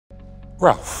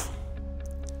Ralph,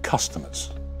 customers.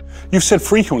 You've said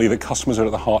frequently that customers are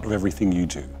at the heart of everything you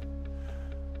do.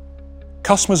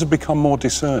 Customers have become more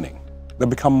discerning. They've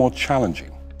become more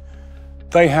challenging.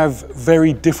 They have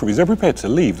very different views. They're prepared to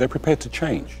leave. They're prepared to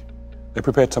change. They're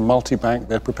prepared to multi-bank.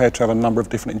 They're prepared to have a number of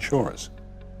different insurers.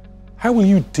 How will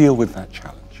you deal with that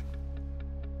challenge?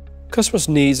 Customers'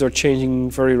 needs are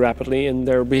changing very rapidly, and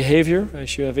their behavior,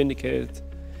 as you have indicated,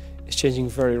 is changing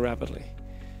very rapidly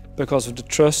because of the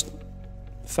trust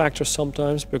factor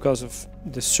sometimes, because of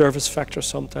the service factor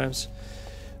sometimes,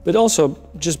 but also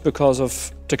just because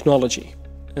of technology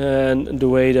and the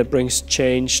way that brings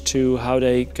change to how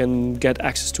they can get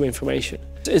access to information.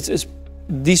 It's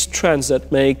these trends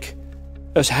that make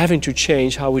us having to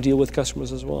change how we deal with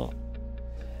customers as well.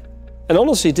 And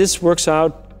honestly, this works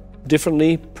out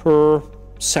differently per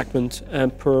segment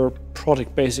and per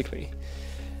product, basically.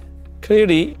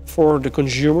 Clearly, for the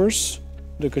consumers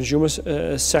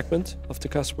segment of the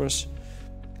customers,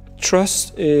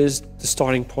 trust is the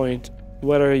starting point,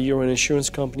 whether you're an insurance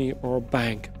company or a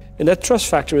bank. And that trust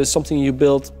factor is something you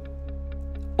build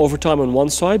over time on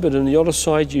one side, but on the other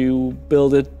side you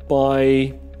build it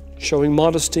by showing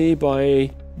modesty, by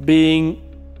being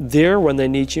there when they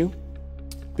need you,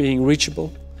 being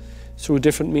reachable through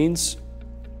different means,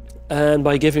 and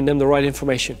by giving them the right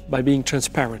information, by being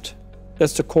transparent.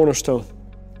 That's the cornerstone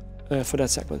for that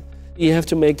segment. You have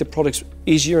to make the products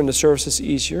easier and the services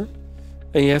easier,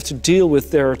 and you have to deal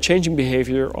with their changing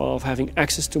behavior of having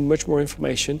access to much more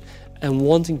information and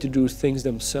wanting to do things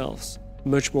themselves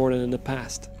much more than in the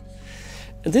past.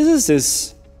 And this is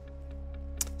this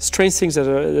strange thing that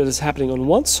is happening. On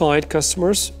one side,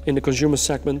 customers in the consumer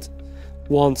segment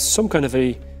want some kind of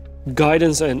a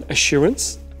guidance and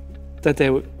assurance that they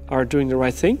are doing the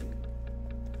right thing.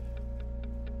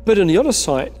 But on the other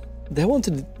side, they want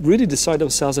to really decide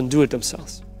themselves and do it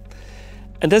themselves.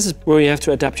 And this is where you have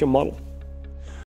to adapt your model.